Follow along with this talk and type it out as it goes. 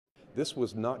This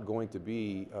was not going to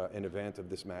be an event of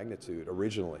this magnitude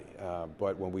originally,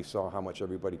 but when we saw how much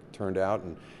everybody turned out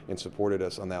and supported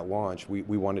us on that launch,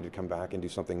 we wanted to come back and do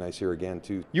something nice here again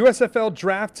too. USFL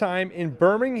draft time in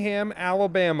Birmingham,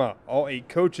 Alabama. All 8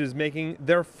 coaches making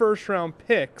their first-round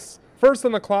picks. First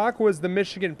on the clock was the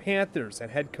Michigan Panthers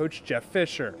and head coach Jeff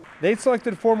Fisher. They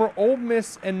selected former Ole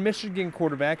Miss and Michigan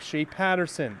quarterback Shea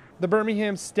Patterson. The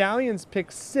Birmingham Stallions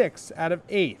picked 6 out of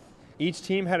 8. Each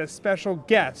team had a special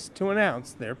guest to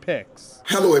announce their picks.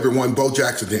 Hello everyone, Bo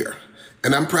Jackson here,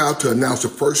 and I'm proud to announce the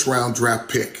first round draft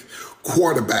pick,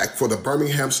 quarterback for the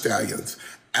Birmingham Stallions,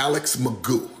 Alex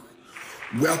McGough.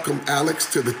 Welcome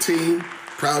Alex to the team.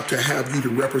 Proud to have you to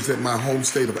represent my home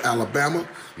state of Alabama.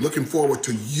 Looking forward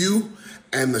to you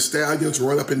and the Stallions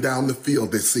run up and down the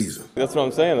field this season. That's what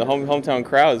I'm saying. The hometown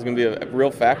crowd is going to be a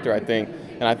real factor, I think,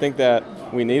 and I think that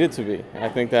we need it to be. And I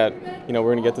think that we're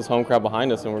going to get this home crowd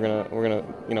behind us, and we're going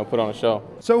to put on a show.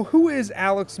 So who is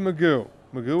Alex McGough?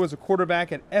 McGough was a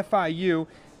quarterback at FIU.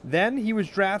 Then he was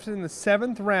drafted in the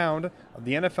 7th round of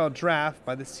the NFL draft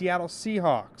by the Seattle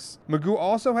Seahawks. McGough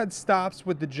also had stops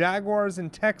with the Jaguars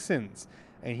and Texans,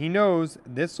 and he knows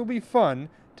this will be fun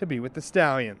to be with the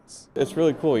Stallions. It's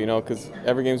really cool, because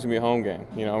every game's going to be a home game.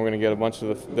 We're going to get a bunch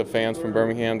of the fans from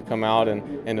Birmingham to come out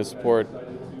and to support,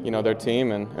 their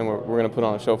team, and we're going to put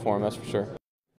on a show for them, that's for sure.